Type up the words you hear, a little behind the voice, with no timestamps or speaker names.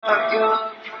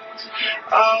Our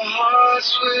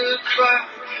hearts will cry,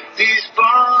 these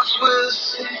bones will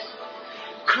sing.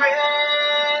 Great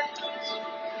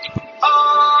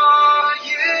are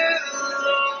you,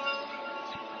 Lord.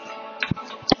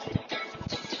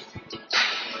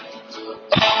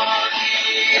 All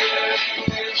the earth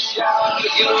will shout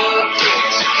your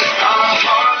praise. Our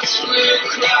hearts will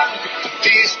cry,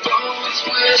 these bones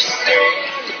will sing.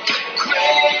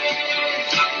 Great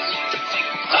are you,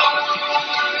 Lord.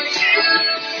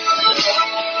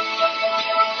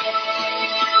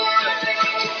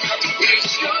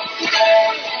 It's your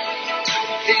breath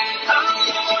in our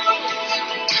lungs,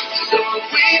 so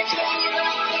we pour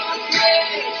out our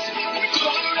praise. We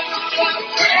pour out our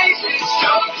praise. It's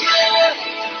your breath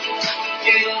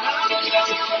in our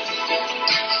lungs,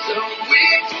 so we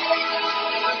pour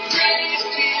out our praise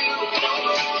to you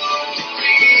only.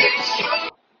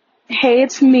 Hey,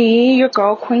 it's me, your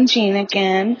girl Queen Jean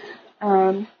again.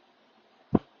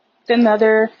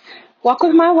 Another Walk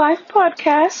With My Life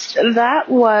podcast. That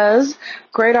was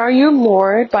Great Are You,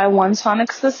 Lord by One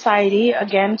Sonic Society.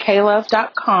 Again,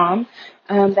 klove.com.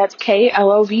 That's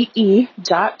KLOVE.com.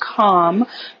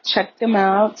 Check them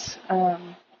out.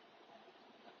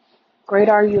 Great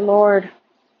are you, Lord.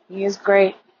 He is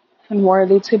great and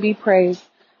worthy to be praised.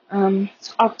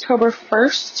 It's October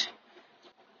 1st,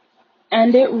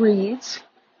 and it reads,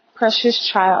 Precious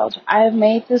child, I have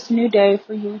made this new day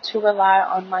for you to rely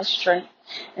on my strength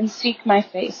and seek my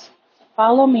face.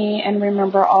 Follow me and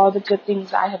remember all the good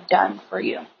things I have done for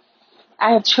you.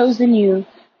 I have chosen you.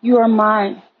 You are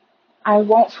mine. I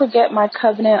won't forget my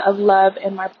covenant of love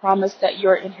and my promise that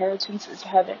your inheritance is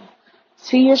heaven.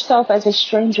 See yourself as a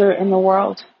stranger in the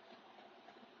world.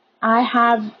 I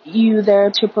have you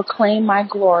there to proclaim my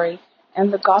glory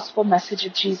and the gospel message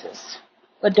of Jesus.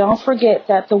 But don't forget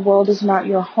that the world is not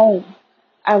your home.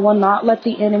 I will not let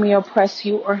the enemy oppress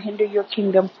you or hinder your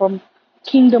kingdom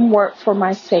work for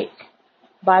my sake.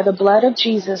 By the blood of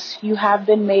Jesus, you have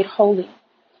been made holy.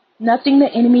 Nothing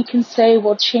the enemy can say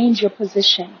will change your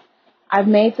position. I've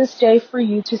made this day for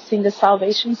you to sing a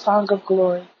salvation song of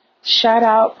glory. Shout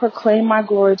out, proclaim my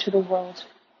glory to the world.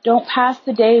 Don't pass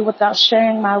the day without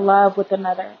sharing my love with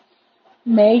another.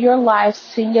 May your life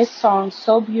sing a song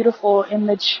so beautiful in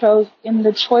the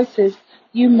choices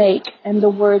you make and the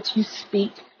words you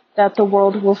speak that the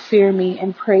world will fear me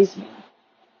and praise me.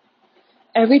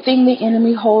 Everything the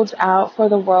enemy holds out for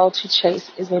the world to chase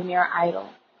is a mere idol.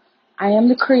 I am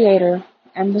the creator,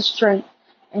 and the strength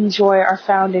and joy are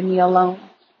found in me alone.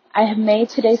 I have made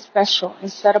today special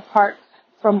and set apart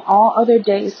from all other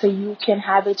days so you can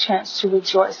have a chance to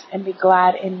rejoice and be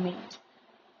glad in me.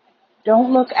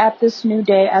 Don't look at this new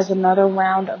day as another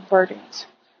round of burdens.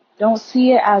 Don't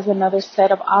see it as another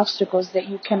set of obstacles that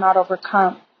you cannot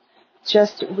overcome.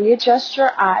 Just readjust your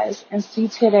eyes and see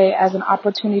today as an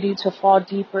opportunity to fall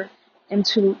deeper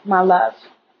into my love.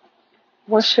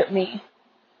 Worship me.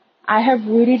 I have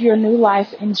rooted your new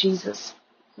life in Jesus.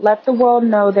 Let the world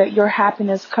know that your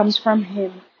happiness comes from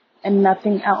Him and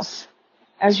nothing else.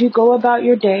 As you go about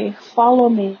your day, follow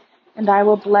me, and I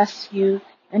will bless you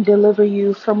and deliver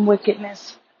you from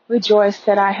wickedness. Rejoice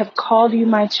that I have called you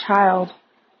my child.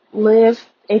 Live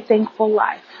a thankful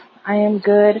life. I am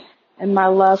good, and my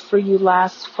love for you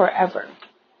lasts forever.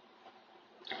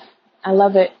 I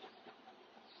love it.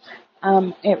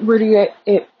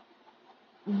 It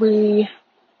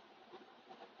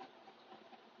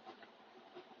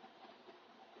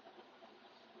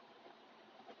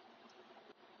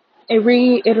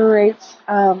reiterates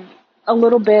a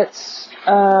little bit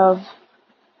of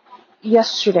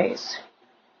yesterday's.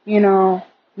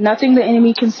 Nothing the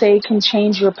enemy can say can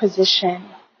change your position.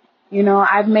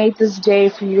 I've made this day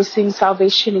for you to sing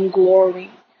salvation and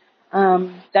glory.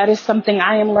 That is something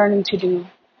I am learning to do.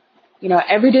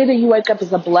 Every day that you wake up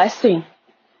is a blessing.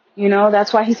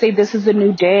 That's why he said this is a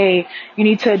new day. You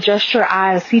need to adjust your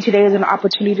eyes. See today as an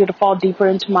opportunity to fall deeper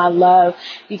into my love,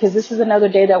 because this is another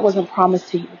day that wasn't promised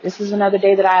to you. This is another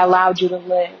day that I allowed you to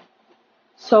live.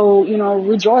 So,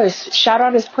 rejoice. Shout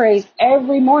out His praise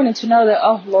every morning to know that,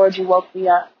 oh, Lord, you woke me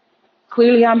up.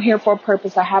 Clearly, I'm here for a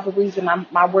purpose. I have a reason.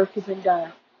 My work isn't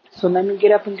done. So let me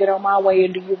get up and get on my way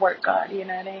and do your work, God. You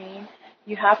know what I mean?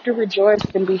 You have to rejoice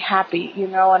and be happy,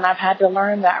 and I've had to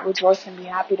learn that. Rejoice and be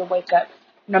happy to wake up.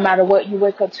 No matter what you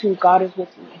wake up to, God is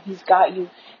with you, and He's got you.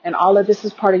 And all of this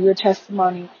is part of your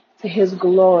testimony to His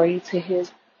glory, to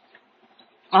His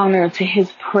honor, to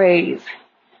His praise.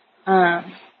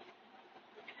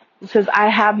 It says, I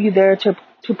have you there to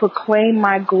proclaim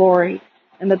my glory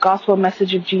and the gospel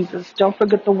message of Jesus. Don't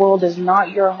forget the world is not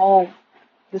your home.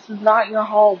 This is not your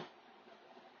home.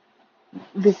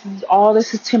 This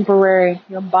is temporary.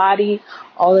 Your body,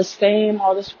 all this fame,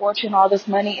 all this fortune, all this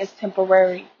money is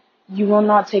temporary. You will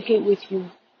not take it with you.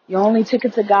 Your only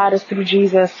ticket to God is through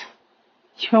Jesus.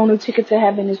 Your only ticket to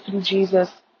heaven is through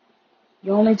Jesus.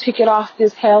 Your only ticket off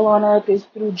this hell on earth is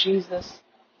through Jesus.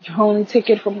 Your only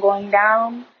ticket from going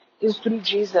down is through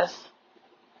Jesus.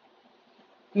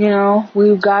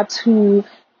 We've got to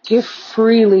give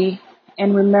freely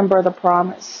and remember the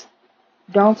promise.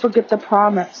 Don't forget the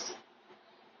promise.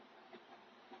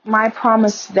 My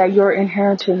promise that your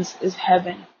inheritance is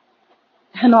heaven.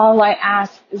 And all I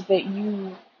ask is that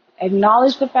you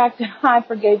acknowledge the fact that I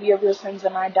forgave you of your sins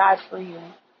and I died for you.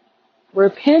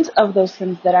 Repent of those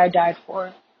sins that I died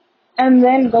for. And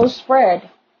then go spread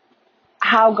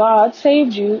how God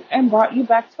saved you and brought you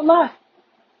back to life.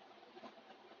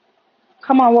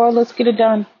 Come on, world, let's get it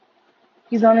done.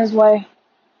 He's on his way.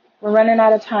 We're running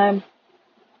out of time.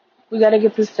 We got to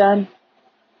get this done.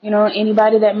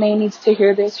 Anybody that may needs to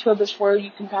hear this word,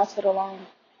 you can pass it along.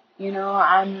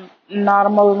 I'm not a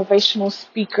motivational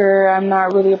speaker. I'm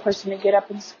not really a person to get up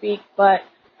and speak. But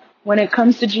when it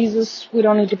comes to Jesus, we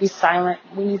don't need to be silent.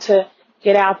 We need to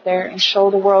get out there and show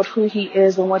the world who he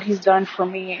is and what he's done for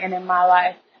me and in my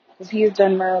life. Because he has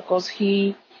done miracles.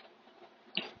 He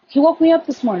woke me up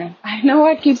this morning. I know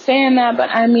I keep saying that, but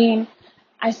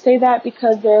I say that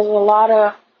because there's a lot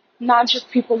of, not just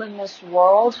people in this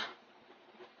world,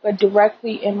 but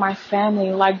directly in my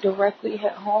family, like directly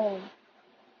at home,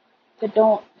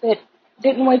 that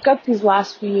didn't wake up these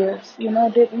last few years,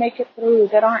 didn't make it through,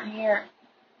 that aren't here.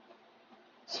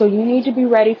 So you need to be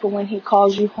ready for when he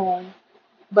calls you home.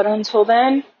 But until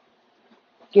then,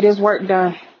 get his work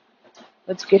done.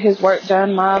 Let's get his work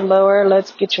done, my Lord.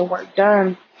 Let's get your work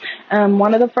done.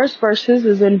 One of the first verses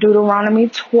is in Deuteronomy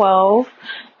 12,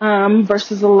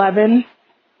 verses 11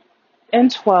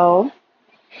 and 12.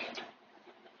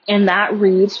 And that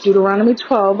reads, Deuteronomy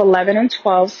 12, 11 and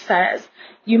 12 says,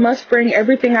 "You must bring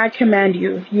everything I command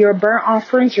you, your burnt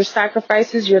offerings, your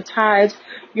sacrifices, your tithes,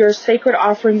 your sacred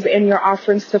offerings, and your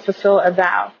offerings to fulfill a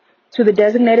vow, to the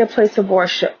designated place of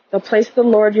worship, the place the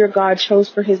Lord your God chose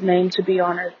for his name to be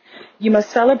honored. You must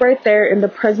celebrate there in the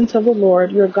presence of the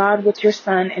Lord your God with your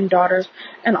son and daughters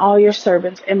and all your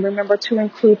servants, and remember to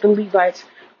include the Levites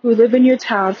who live in your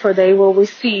town, for they will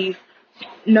receive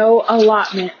no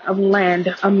allotment of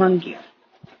land among you."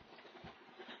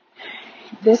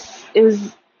 This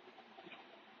is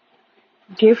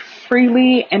give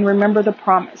freely and remember the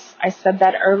promise. I said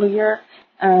that earlier.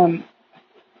 You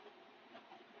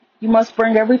must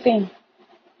bring everything.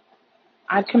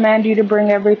 I command you to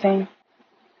bring everything.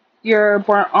 Your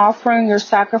burnt offering, your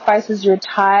sacrifices, your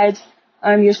tithes,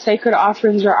 your sacred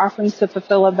offerings, your offerings to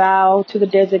fulfill a vow, to the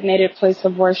designated place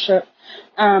of worship.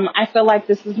 I feel like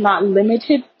this is not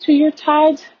limited to your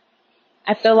tithes.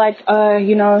 I feel like,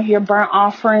 your burnt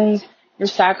offerings, your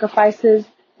sacrifices.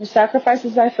 Your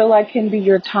sacrifices, I feel like, can be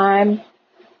your time.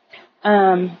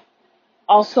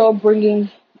 Also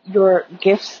bringing your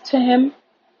gifts to him.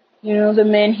 The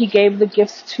men he gave the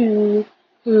gifts to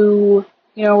who,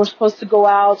 were supposed to go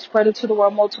out, spread it to the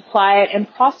world, multiply it,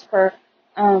 and prosper.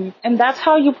 And that's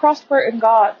how you prosper in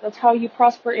God. That's how you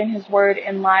prosper in his word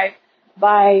in life,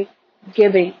 by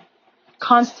giving,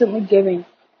 constantly giving,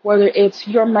 whether it's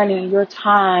your money, your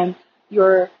time,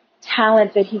 your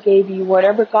talent that he gave you,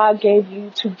 whatever God gave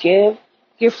you to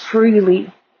give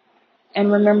freely.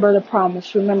 And remember the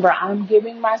promise. Remember, I'm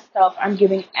giving myself, I'm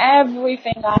giving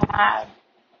everything I have,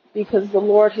 because the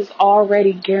Lord has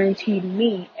already guaranteed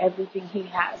me everything he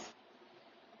has.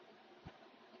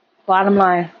 Bottom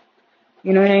line.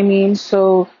 You know what I mean?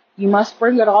 So you must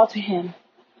bring it all to him.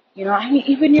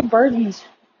 Even your burdens,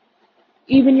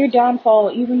 even your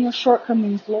downfall, even your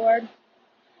shortcomings, Lord.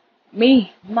 I'm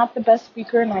not the best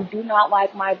speaker and I do not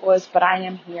like my voice, but I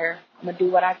am here. I'm going to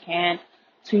do what I can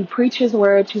to preach his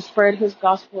word, to spread his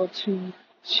gospel, to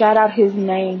shout out his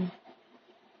name.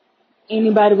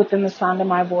 Anybody within the sound of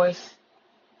my voice,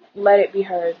 let it be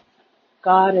heard.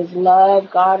 God is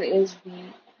love. God is the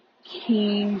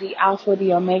King, the Alpha,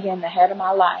 the Omega, and the head of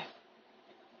my life.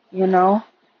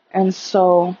 And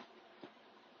so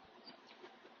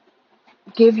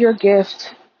give your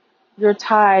gift, your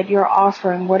tithe, your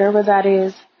offering, whatever that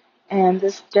is, and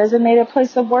this designated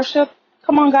place of worship.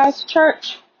 Come on, guys,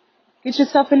 church. Get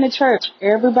yourself into church.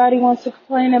 Everybody wants to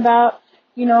complain about,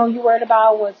 you worried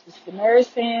about what Sister Mary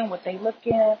saying, what they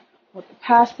looking, what the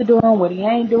pastor doing, what he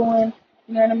ain't doing.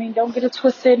 You know what I mean? Don't get it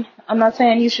twisted. I'm not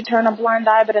saying you should turn a blind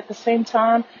eye, but at the same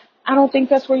time, I don't think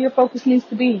that's where your focus needs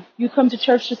to be. You come to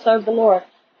church to serve the Lord.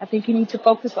 I think you need to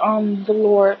focus on the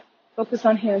Lord, focus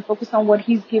on him, focus on what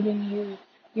he's giving you.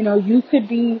 You could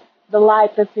be the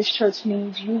light that this church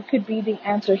needs. You could be the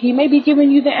answer. He may be giving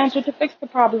you the answer to fix the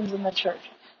problems in the church.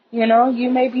 You know, you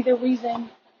may be the reason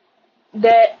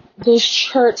that this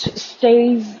church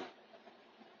stays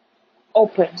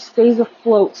open, stays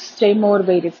afloat, stay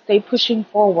motivated, stay pushing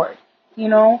forward, you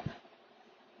know?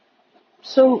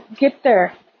 So get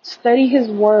there, study his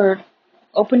word,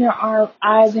 open your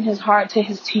eyes and his heart to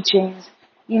his teachings,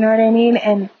 you know what I mean?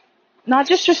 And not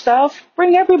just yourself,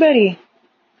 bring everybody.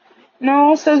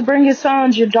 No, it says bring your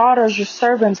sons, your daughters, your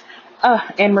servants,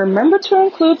 and remember to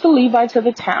include the Levites of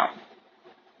the town.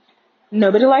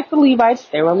 Nobody liked the Levites,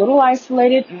 they were a little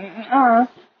isolated,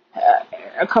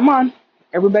 come on.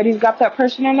 Everybody's got that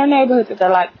person in their neighborhood that they're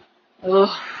like,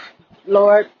 oh,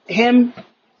 Lord, him,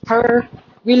 her,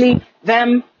 really,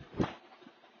 them.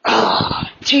 Oh,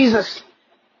 Jesus,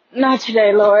 not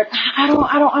today, Lord. I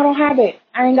don't have it.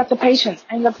 I ain't got the patience.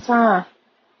 I ain't got the time.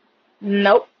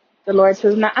 Nope. The Lord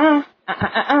says,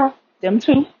 Them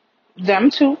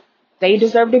too. They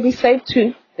deserve to be saved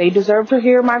too. They deserve to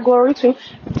hear my glory too.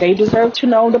 They deserve to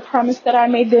know the promise that I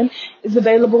made them is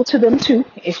available to them too.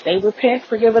 If they repent,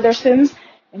 forgive of their sins,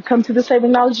 and come to the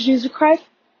saving knowledge of Jesus Christ,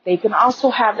 they can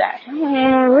also have that.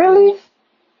 Really?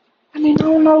 I mean,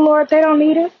 no, Lord, they don't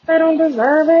need it. They don't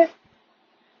deserve it.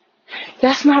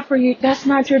 That's not for you. That's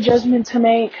not your judgment to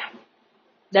make.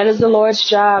 That is the Lord's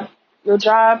job. Your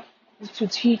job is to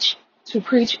teach, to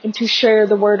preach, and to share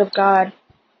the word of God.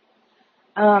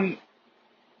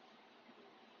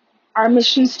 Our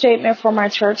mission statement for my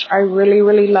church, I really,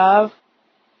 really love,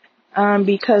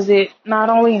 because it not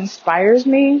only inspires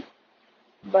me,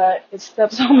 but it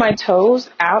steps on my toes.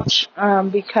 Ouch.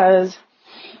 Because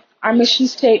our mission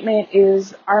statement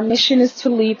is, our mission is to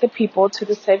lead the people to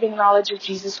the saving knowledge of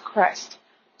Jesus Christ,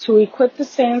 to equip the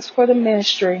saints for the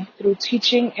ministry through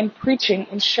teaching and preaching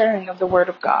and sharing of the word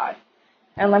of God.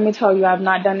 And let me tell you, I've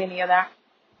not done any of that.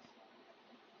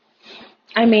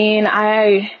 I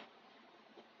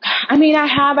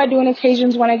do on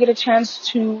occasions when I get a chance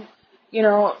to,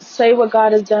 say what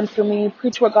God has done for me,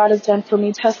 preach what God has done for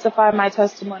me, testify my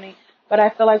testimony. But I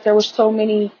feel like there were so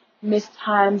many missed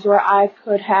times where I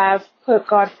could have put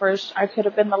God first. I could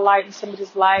have been the light in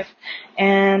somebody's life,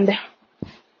 and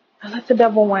I let the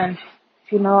devil win.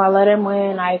 I let him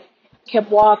win. I kept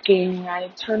walking. I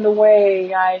turned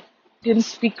away. I didn't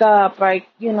speak up. I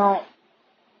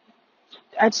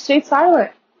stayed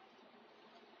silent.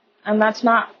 And that's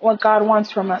not what God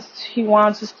wants from us. He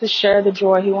wants us to share the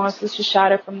joy. He wants us to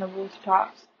shout it from the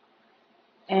rooftops.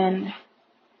 And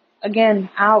again,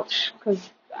 ouch,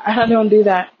 because I don't do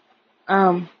that.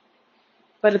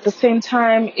 But at the same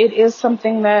time, it is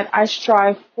something that I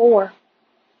strive for.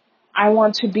 I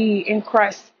want to be in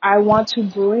Christ. I want to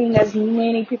bring as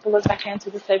many people as I can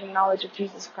to the saving knowledge of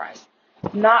Jesus Christ.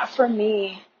 Not for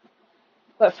me,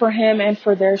 but for him and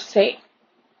for their sake.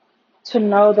 To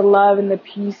know the love and the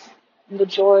peace and the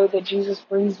joy that Jesus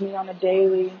brings me on a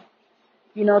daily.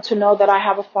 To know that I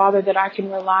have a Father that I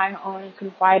can rely on and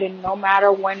confide in no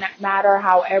matter when, no matter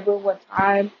however, what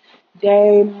time,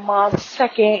 day, month,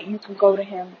 second, you can go to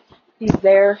him. He's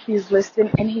there, he's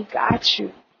listening, and he got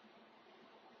you.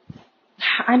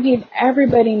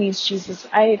 Everybody needs Jesus.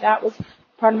 That was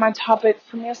part of my topic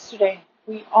from yesterday.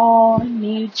 We all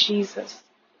need Jesus.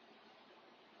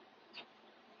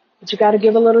 But you got to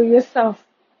give a little yourself.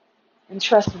 And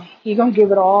trust me, he's going to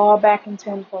give it all back in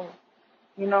tenfold.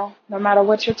 No matter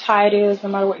what your tithe is, no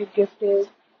matter what your gift is,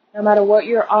 no matter what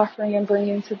you're offering and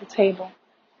bringing to the table.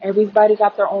 Everybody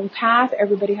got their own path.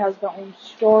 Everybody has their own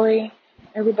story.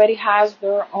 Everybody has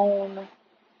their own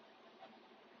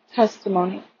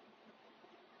testimony.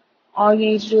 All you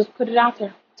need to do is put it out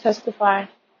there. Testify.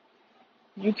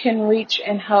 You can reach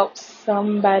and help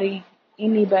somebody,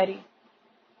 anybody.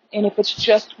 And if it's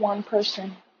just one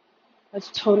person, it's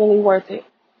totally worth it.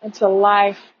 It's a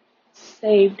life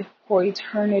saved for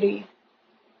eternity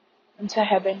into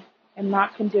heaven and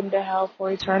not condemned to hell for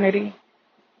eternity.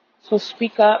 So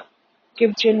speak up,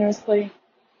 give generously,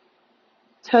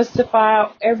 testify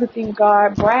everything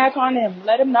God, brag on him,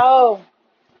 let him know.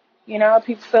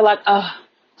 People feel like,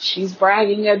 she's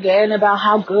bragging again about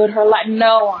how good her life.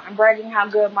 No, I'm bragging how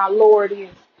good my Lord is.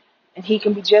 And he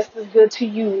can be just as good to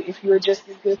you if you're just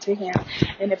as good to him.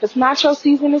 And if it's not your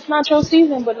season, it's not your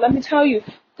season. But let me tell you,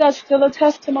 that's still a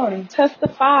testimony.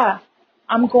 Testify.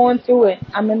 I'm going through it.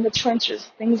 I'm in the trenches.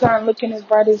 Things aren't looking as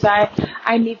bright as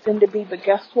I need them to be. But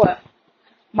guess what?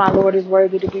 My Lord is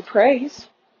worthy to be praised.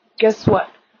 Guess what?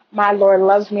 My Lord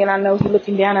loves me, and I know he's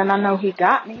looking down, and I know he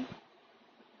got me.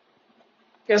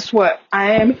 Guess what?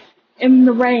 I am in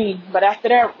the rain, but after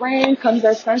that rain comes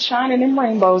that sunshine and them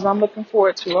rainbows I'm looking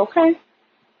forward to, okay?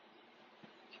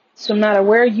 So no matter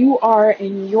where you are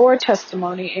in your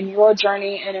testimony, in your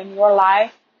journey, and in your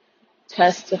life,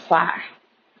 testify.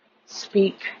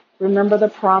 Speak. Remember the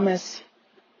promise.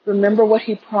 Remember what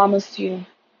he promised you.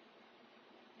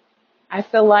 I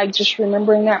feel like just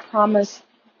remembering that promise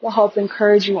will help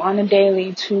encourage you on a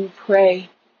daily to pray,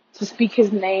 to speak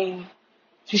his name,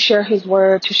 to share his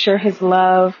word, to share his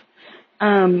love.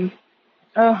 I'm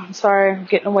sorry, I'm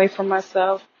getting away from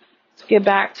myself. Let's get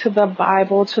back to the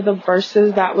Bible, to the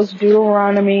verses. That was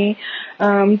Deuteronomy,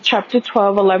 chapter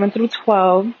 12, 11 through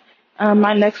 12.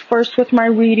 My next verse with my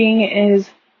reading is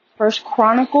First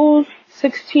Chronicles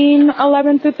 16,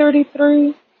 11 through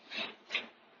 33.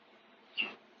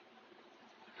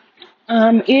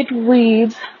 It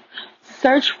reads,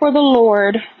 "Search for the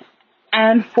Lord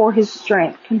and for his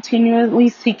strength. Continually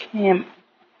seek him."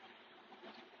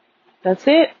 That's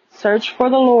it. Search for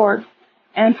the Lord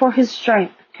and for his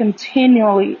strength.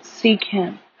 Continually seek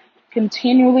him.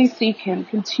 Continually seek him.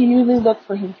 Continually look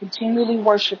for him. Continually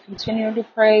worship. Continually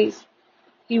praise.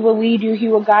 He will lead you. He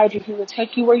will guide you. He will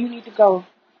take you where you need to go,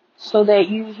 so that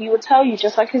he will tell you,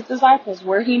 just like his disciples,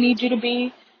 where he needs you to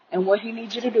be and what he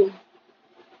needs you to do.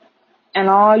 And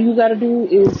all you got to do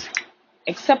is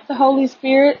accept the Holy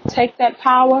Spirit, take that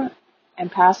power,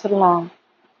 and pass it along.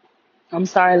 I'm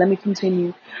sorry, let me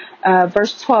continue.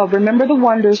 Verse 12, "Remember the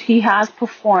wonders he has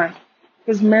performed,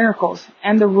 his miracles,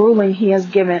 and the rulings he has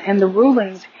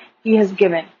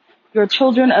given, your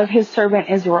children of his servant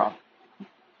Israel.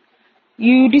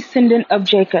 You descendant of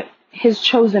Jacob, his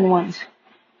chosen ones.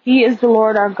 He is the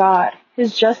Lord our God.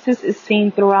 His justice is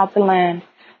seen throughout the land.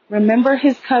 Remember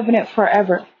his covenant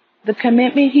forever, the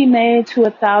commitment he made to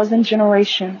 1,000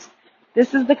 generations.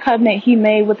 This is the covenant he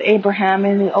made with Abraham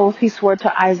and the oath he swore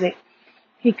to Isaac.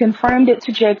 He confirmed it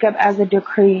to Jacob as a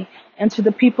decree, and to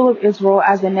the people of Israel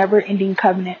as a never-ending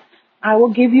covenant. I will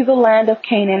give you the land of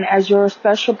Canaan as your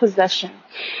special possession.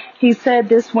 He said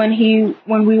this when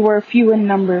we were few in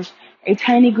numbers, a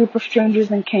tiny group of strangers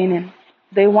in Canaan.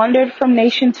 They wandered from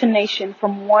nation to nation,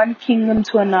 from one kingdom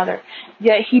to another.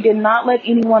 Yet he did not let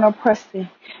anyone oppress them.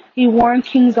 He warned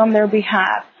kings on their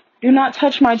behalf. Do not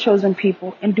touch my chosen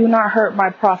people, and do not hurt my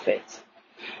prophets."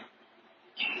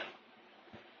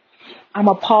 I'm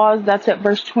going to pause. That's at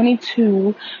verse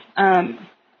 22.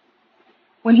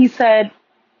 When he said,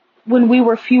 when we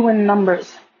were few in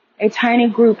numbers, a tiny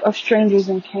group of strangers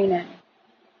in Canaan.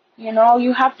 You know,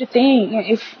 you have to think,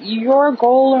 if your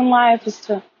goal in life is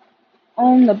to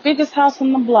own the biggest house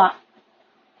on the block,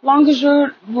 as long as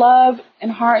your love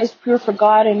and heart is pure for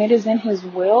God and it is in his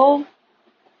will,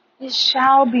 it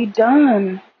shall be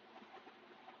done.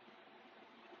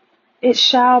 It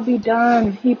shall be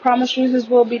done. He promised you his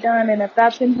will be done. And if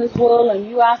that's in his will and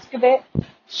you ask of it,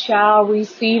 shall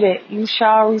receive it. You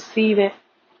shall receive it.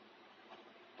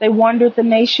 They wandered the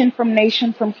nation,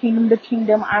 from kingdom to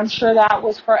kingdom. I'm sure that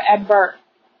was forever.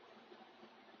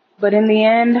 But in the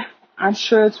end, I'm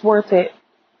sure it's worth it.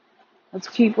 Let's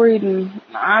keep reading.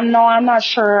 I'm not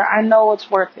sure. I know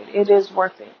it's worth it. It is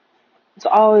worth it. It's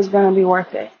always going to be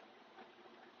worth it.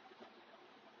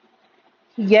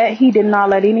 Yet he did not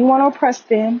let anyone oppress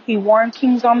them. He warned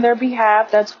kings on their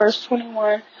behalf. That's verse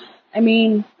 21. I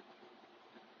mean,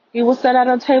 he will set out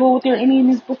a table with your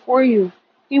enemies before you.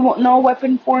 No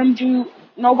weapon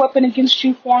against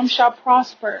you formed shall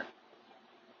prosper.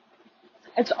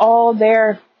 It's all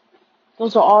there.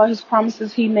 Those are all his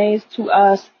promises he made to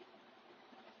us.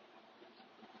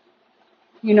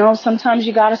 You know, sometimes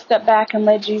you gotta step back and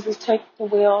let Jesus take the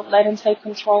wheel. Let him take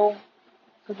control.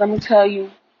 Because let me tell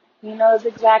you, he knows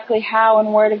exactly how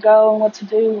and where to go and what to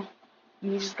do.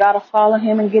 You just gotta follow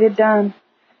him and get it done.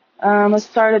 Let's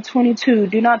start at 22.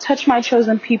 "Do not touch my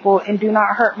chosen people and do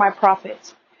not hurt my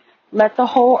prophets. Let the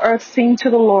whole earth sing to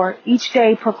the Lord. Each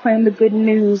day proclaim the good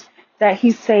news that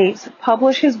he saves.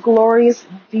 Publish his glorious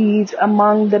deeds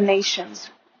among the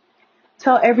nations.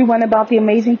 Tell everyone about the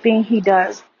amazing thing he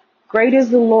does. Great is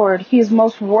the Lord. He is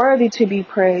most worthy to be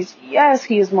praised. Yes,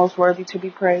 he is most worthy to be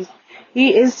praised.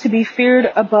 He is to be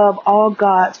feared above all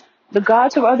gods. The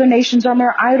gods of other nations are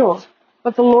mere idols,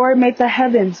 but the Lord made the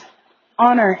heavens.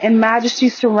 Honor and majesty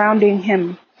surrounding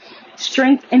him.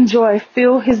 Strength and joy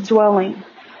fill his dwelling.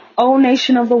 O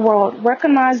nation of the world,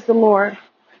 recognize the Lord.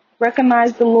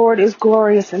 Recognize the Lord is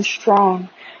glorious and strong.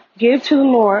 Give to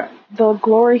the Lord the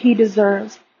glory he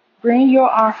deserves. Bring your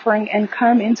offering and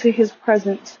come into his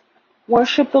presence.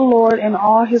 Worship the Lord in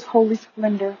all his holy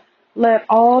splendor. Let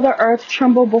all the earth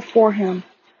tremble before him.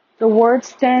 The words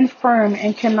stand firm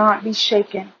and cannot be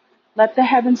shaken. Let the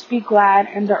heavens be glad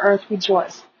and the earth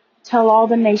rejoice. Tell all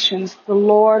the nations, the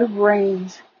Lord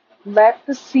reigns. Let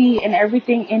the sea and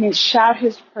everything in it shout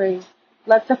his praise.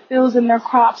 Let the fields and their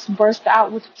crops burst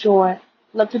out with joy.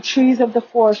 Let the trees of the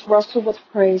forest rustle with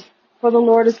praise, for the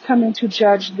Lord is coming to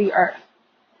judge the earth.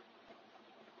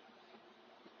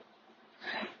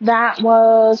 That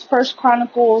was 1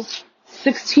 Chronicles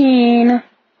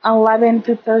 16:11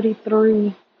 through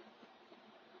 33.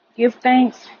 Give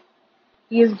thanks.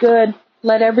 He is good.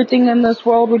 Let everything in this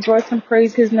world rejoice and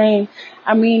praise his name.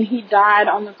 I mean, he died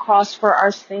on the cross for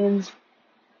our sins.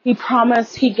 He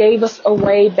promised he gave us a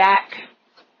way back.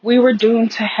 We were doomed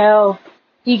to hell.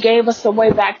 He gave us a way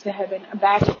back to heaven,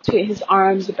 back to his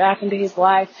arms, back into his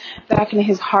life, back into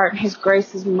his heart, his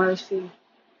grace, his mercy.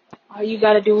 All you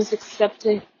gotta do is accept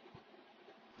it.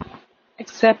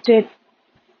 Accept it.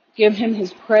 Give him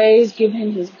his praise. Give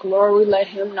him his glory. Let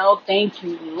him know, thank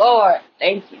you, Lord.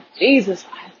 Thank you, Jesus.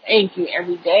 I thank you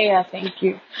every day. I thank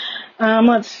you.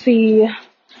 Let's see.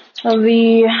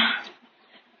 There's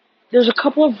a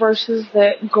couple of verses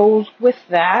that goes with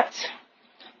that.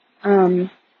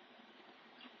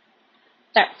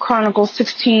 That Chronicles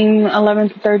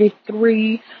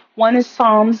 16:11-33. One is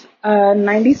Psalms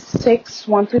 96,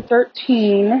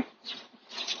 1-13.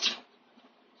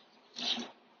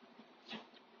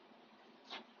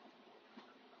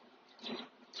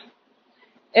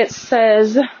 It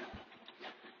says,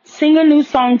 sing a new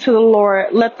song to the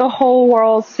Lord. Let the whole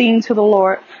world sing to the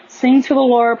Lord. Sing to the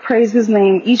Lord, praise his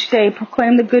name. Each day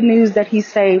proclaim the good news that he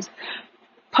saves.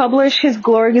 Publish his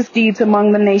glorious deeds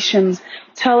among the nations.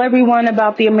 Tell everyone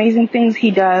about the amazing things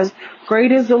he does.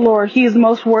 Great is the Lord. He is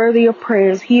most worthy of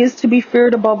praise. He is to be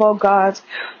feared above all gods.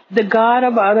 The God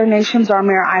of other nations are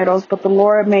mere idols, but the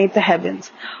Lord made the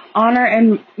heavens. Honor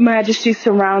and majesty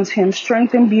surrounds him.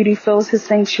 Strength and beauty fills his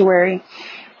sanctuary.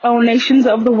 O nations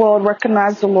of the world,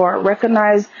 recognize the Lord.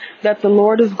 Recognize that the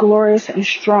Lord is glorious and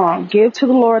strong. Give to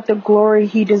the Lord the glory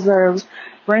he deserves.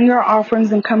 Bring your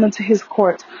offerings and come into his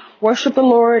courts. Worship the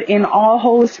Lord in all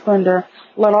holy splendor.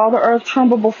 Let all the earth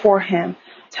tremble before him.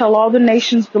 Tell all the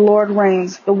nations the Lord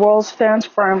reigns. The world stands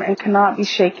firm and cannot be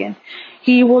shaken.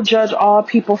 He will judge all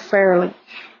people fairly.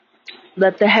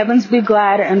 Let the heavens be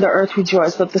glad and the earth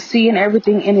rejoice. Let the sea and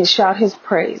everything in it shout his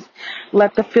praise.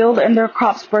 Let the field and their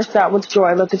crops burst out with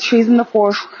joy. Let the trees in the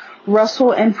forest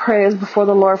rustle in praise before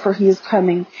the Lord, for he is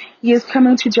coming. He is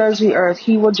coming to judge the earth.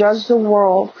 He will judge the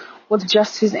world with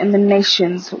justice and the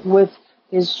nations with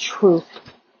his truth.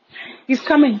 He's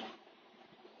coming.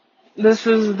 This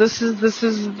is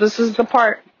the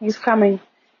part. He's coming.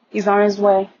 He's on his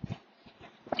way.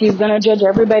 He's gonna judge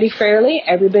everybody fairly,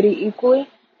 everybody equally.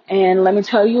 And let me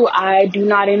tell you, I do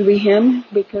not envy him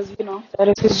because, that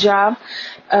is his job.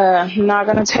 I'm not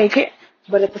going to take it.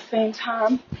 But at the same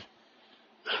time,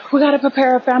 we got to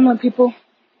prepare our family, people.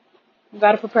 We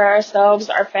got to prepare ourselves,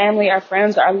 our family, our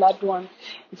friends, our loved ones.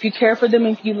 If you care for them,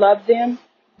 if you love them,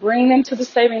 bring them to the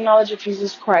saving knowledge of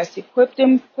Jesus Christ. Equip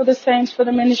them for the saints, for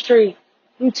the ministry,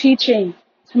 through teaching,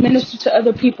 to minister to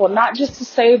other people, not just to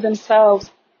save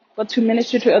themselves, but to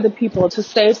minister to other people, to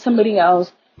save somebody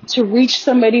else, to reach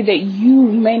somebody that you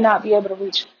may not be able to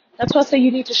reach. That's why I say you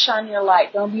need to shine your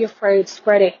light. Don't be afraid.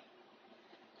 Spread it.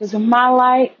 Because if my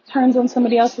light turns on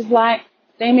somebody else's light,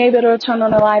 they may be able to turn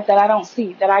on a light that I don't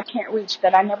see, that I can't reach,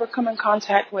 that I never come in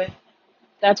contact with.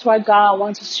 That's why God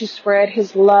wants us to spread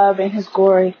his love and his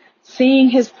glory, sing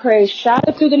his praise, shout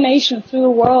it through the nations, through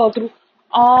the world, through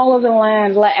all of the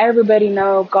land. Let everybody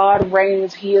know God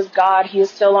reigns. He is God. He is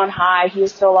still on high. He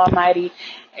is still almighty.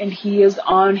 And he is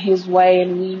on his way,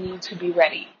 and we need to be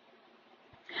ready.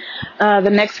 The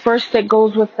next verse that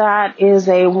goes with that is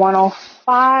a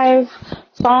 105,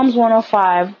 Psalms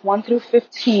 105,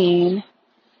 1-15.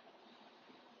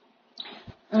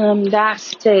 That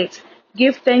states,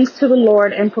 give thanks to the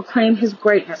Lord and proclaim his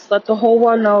greatness. Let the whole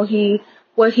world know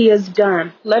what he has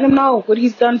done. Let him know what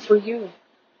he's done for you.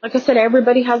 Like I said,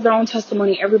 everybody has their own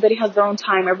testimony. Everybody has their own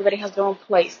time. Everybody has their own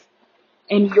place.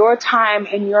 And your time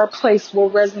and your place will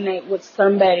resonate with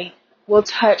somebody, will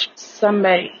touch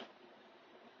somebody.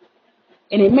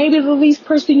 And it may be the least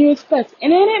person you expect.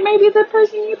 And then it may be the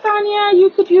person you found,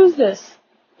 you could use this.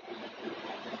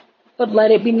 But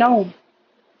let it be known.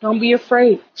 Don't be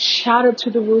afraid. Shout it to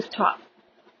the rooftop.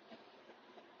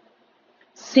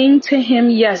 Sing to him,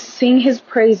 yes, sing his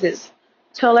praises.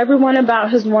 Tell everyone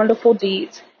about his wonderful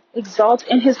deeds. Exalt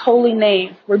in his holy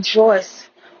name. Rejoice,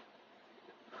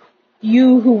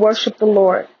 you who worship the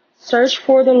Lord. Search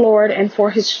for the Lord and for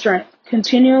his strength.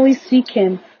 Continually seek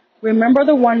him. Remember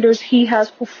the wonders he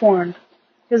has performed,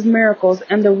 his miracles,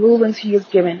 and the rulings he has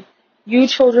given. You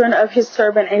children of his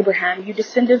servant Abraham, you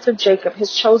descendants of Jacob,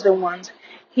 his chosen ones.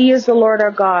 He is the Lord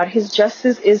our God. His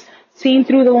justice is seen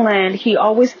through the land. He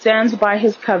always stands by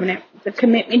his covenant. the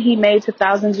commitment he made to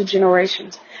thousands of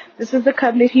generations. This is the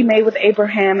covenant he made with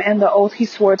Abraham and the oath he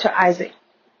swore to Isaac.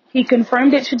 He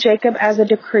confirmed it to Jacob as a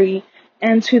decree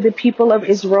and to the people of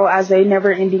Israel as a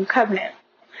never-ending covenant.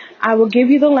 I will give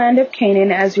you the land of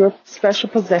Canaan as your special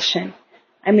possession.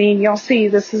 I mean, y'all see,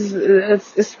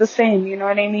 it's the same, you know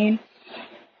what I mean?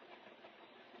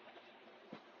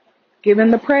 Give him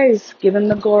the praise, give him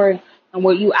the glory, and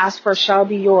what you ask for shall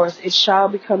be yours. It shall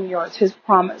become yours, his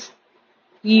promise.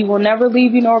 He will never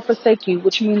leave you nor forsake you,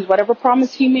 which means whatever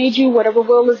promise he made you, whatever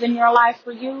will is in your life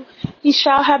for you, he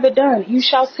shall have it done. You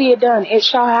shall see it done. It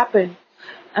shall happen.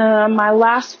 My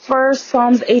last verse,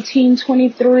 Psalms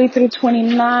 18:23 through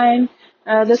 29.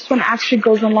 This one actually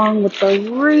goes along with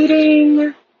the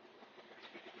reading.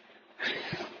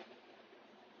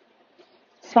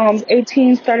 Psalms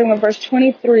 18, starting with verse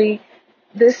 23.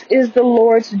 This is the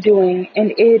Lord's doing,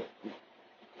 and it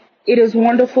is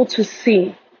wonderful to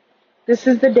see. This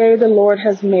is the day the Lord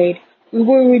has made. We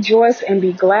will rejoice and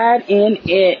be glad in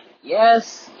it.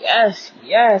 Yes, yes,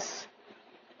 yes.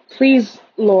 Please,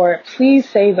 Lord, please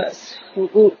save us.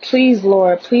 Please,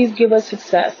 Lord, please give us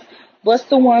success. Bless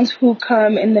the ones who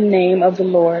come in the name of the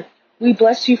Lord. We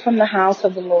bless you from the house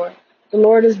of the Lord. The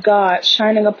Lord is God,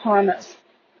 shining upon us.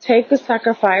 Take the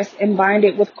sacrifice and bind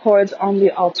it with cords on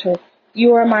the altar.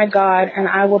 You are my God, and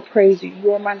I will praise you.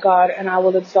 You are my God, and I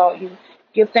will exalt you.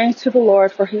 Give thanks to the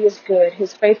Lord, for he is good.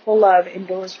 His faithful love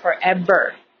endures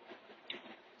forever.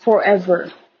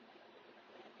 Forever.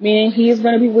 Meaning he is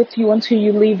going to be with you until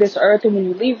you leave this earth. And when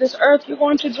you leave this earth, you're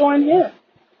going to join him.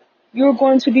 You're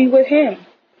going to be with him.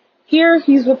 Here,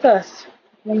 he's with us.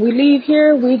 When we leave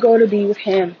here, we go to be with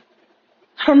him.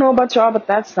 I don't know about y'all, but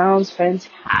that sounds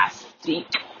fantastic.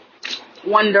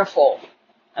 Wonderful.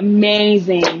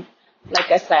 Amazing.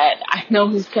 Like I said, I know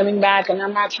he's coming back, and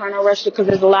I'm not trying to rush it because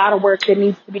there's a lot of work that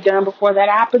needs to be done before that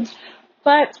happens.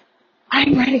 But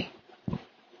I'm ready.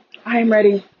 I'm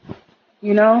ready.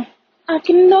 You know? I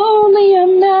can only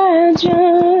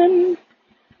imagine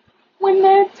when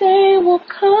that day will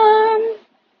come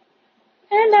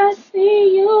and I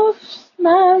see you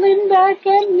smiling back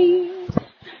at me.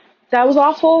 That was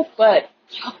awful, but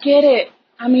y'all get it.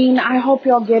 I mean, I hope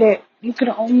y'all get it. You can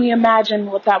only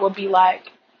imagine what that would be like.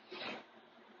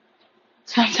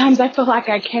 Sometimes I feel like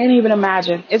I can't even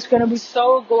imagine. It's going to be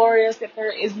so glorious that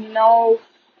there is no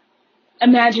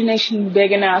imagination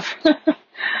big enough.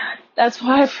 That's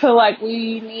why I feel like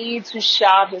we need to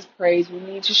shout his praise. We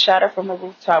need to shout it from the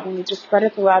rooftop. We need to spread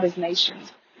it throughout his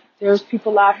nations. There's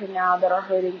people out here now that are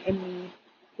hurting and need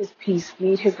his peace,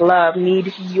 need his love,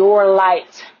 need your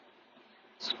light.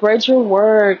 Spread your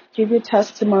word. Give your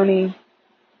testimony.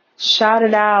 Shout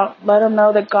it out. Let them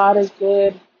know that God is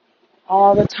good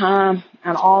all the time.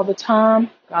 And all the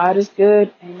time, God is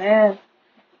good. Amen.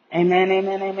 Amen,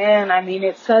 amen, amen. I mean,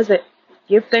 it says it.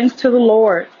 Give thanks to the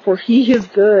Lord, for he is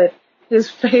good.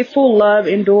 His faithful love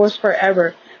endures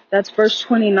forever. That's verse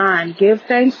 29. Give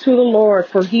thanks to the Lord,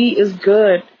 for he is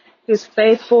good. His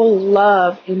faithful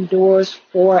love endures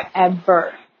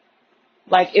forever.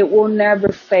 Like, it will never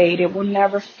fade. It will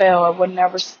never fail. It will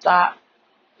never stop.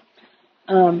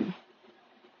 That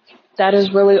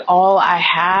is really all I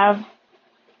have.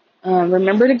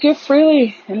 Remember to give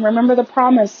freely and remember the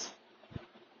promise.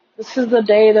 This is the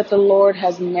day that the Lord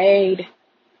has made.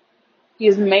 He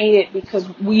has made it because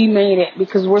we made it,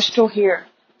 because we're still here.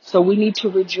 So we need to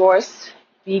rejoice,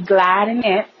 be glad in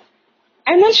it,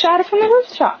 and then shout it from the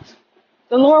rooftops.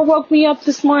 The Lord woke me up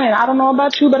this morning. I don't know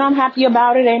about you, but I'm happy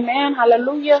about it. Amen.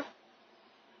 Hallelujah.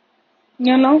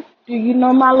 You know, do you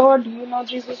know my Lord? Do you know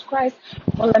Jesus Christ?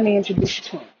 Well, let me introduce you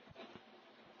to him.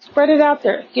 Spread it out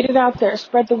there. Get it out there.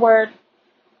 Spread the word.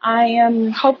 I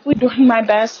am hopefully doing my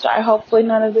best. Hopefully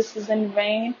none of this is in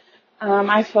vain.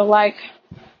 I feel like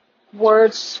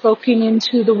words spoken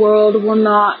into the world will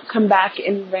not come back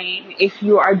in vain if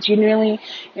you are genuinely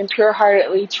and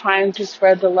pure-heartedly trying to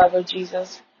spread the love of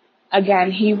Jesus.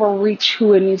 Again, he will reach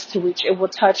who it needs to reach. It will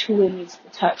touch who it needs to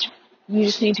touch. You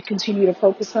just need to continue to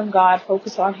focus on God,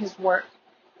 focus on his work,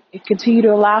 and continue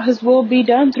to allow his will be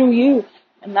done through you.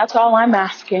 And that's all I'm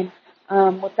asking.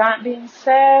 With that being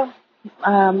said,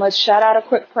 let's shout out a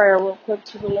quick prayer real quick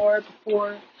to the Lord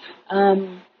before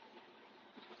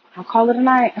I'll call it a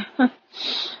night.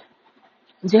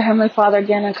 Dear Heavenly Father,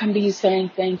 again, I come to you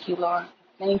saying thank you, Lord.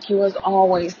 Thank you as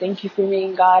always. Thank you for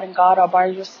being God and God all by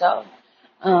yourself.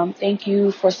 Thank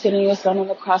you for sending your son on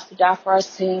the cross to die for our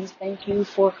sins. Thank you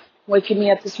for waking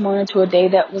me up this morning to a day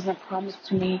that wasn't promised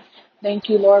to me. Thank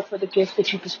you, Lord, for the gifts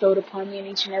that you bestowed upon me and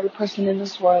each and every person in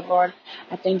this world, Lord.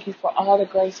 I thank you for all the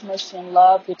grace, mercy, and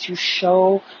love that you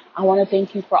show. I want to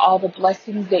thank you for all the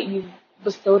blessings that you've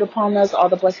bestowed upon us, all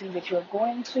the blessings that you're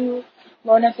going to.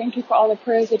 Lord, I thank you for all the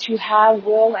prayers that you have,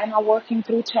 will, and are working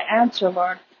through to answer,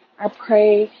 Lord. I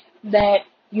pray that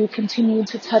you continue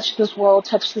to touch this world,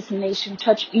 touch this nation,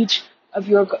 touch each of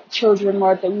your children,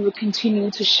 Lord, that we would continue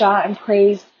to shout and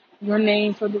praise your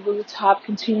name from the rooftop,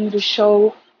 continue to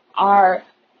show our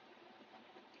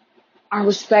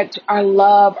respect, our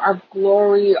love, our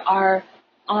glory, our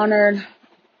honor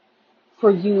for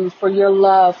you, for your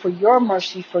love, for your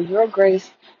mercy, for your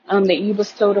grace that you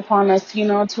bestowed upon us,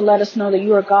 to let us know that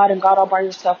you are God and God all by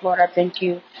yourself, Lord. I thank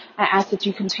you. I ask that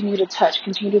you continue to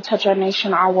touch our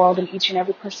nation, our world, and each and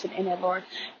every person in it, Lord.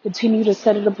 Continue to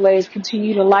set it ablaze.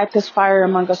 Continue to light this fire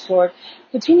among us, Lord.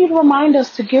 Continue to remind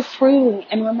us to give freely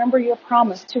and remember your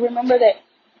promise, to remember that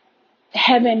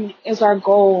heaven is our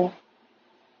goal,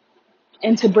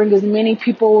 and to bring as many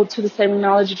people to the saving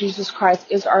knowledge of Jesus Christ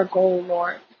is our goal,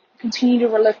 Lord. Continue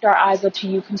to lift our eyes up to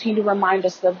you. Continue to remind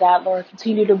us of that, Lord.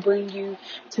 Continue to bring you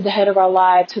to the head of our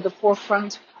lives, to the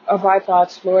forefront of our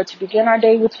thoughts, Lord, to begin our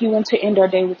day with you and to end our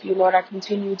day with you, Lord. I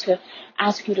continue to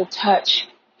ask you to touch,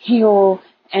 heal,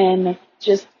 and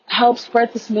just help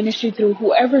spread this ministry through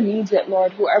whoever needs it,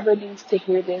 Lord, whoever needs to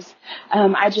hear this.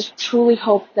 I just truly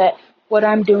hope that what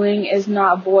I'm doing is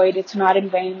not void. It's not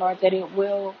in vain, Lord, that it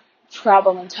will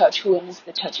travel and touch who it needs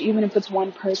to touch, even if it's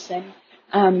one person.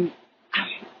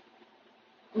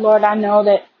 Lord, I know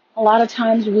that a lot of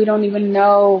times we don't even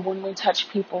know when we touch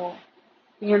people,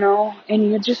 and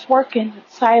you're just working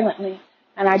silently.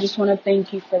 And I just want to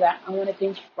thank you for that. I want to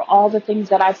thank you for all the things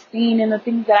that I've seen and the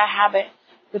things that I haven't,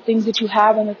 the things that you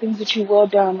have and the things that you will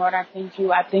do, Lord. I thank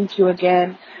you. I thank you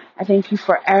again. I thank you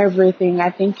for everything. I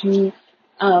thank you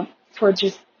for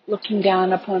just looking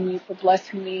down upon me, for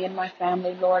blessing me and my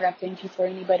family, Lord. I thank you for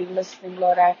anybody listening,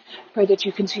 Lord. I pray that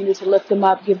you continue to lift them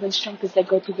up, give them strength as they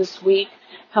go through this week.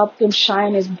 Help them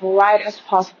shine as bright as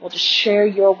possible to share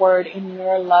your word and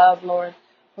your love, Lord.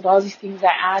 With all these things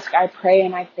I ask, I pray,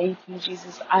 and I thank you,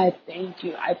 Jesus. I thank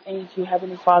you. I thank you,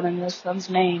 Heavenly Father, in your Son's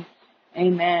name.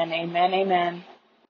 Amen, amen, amen.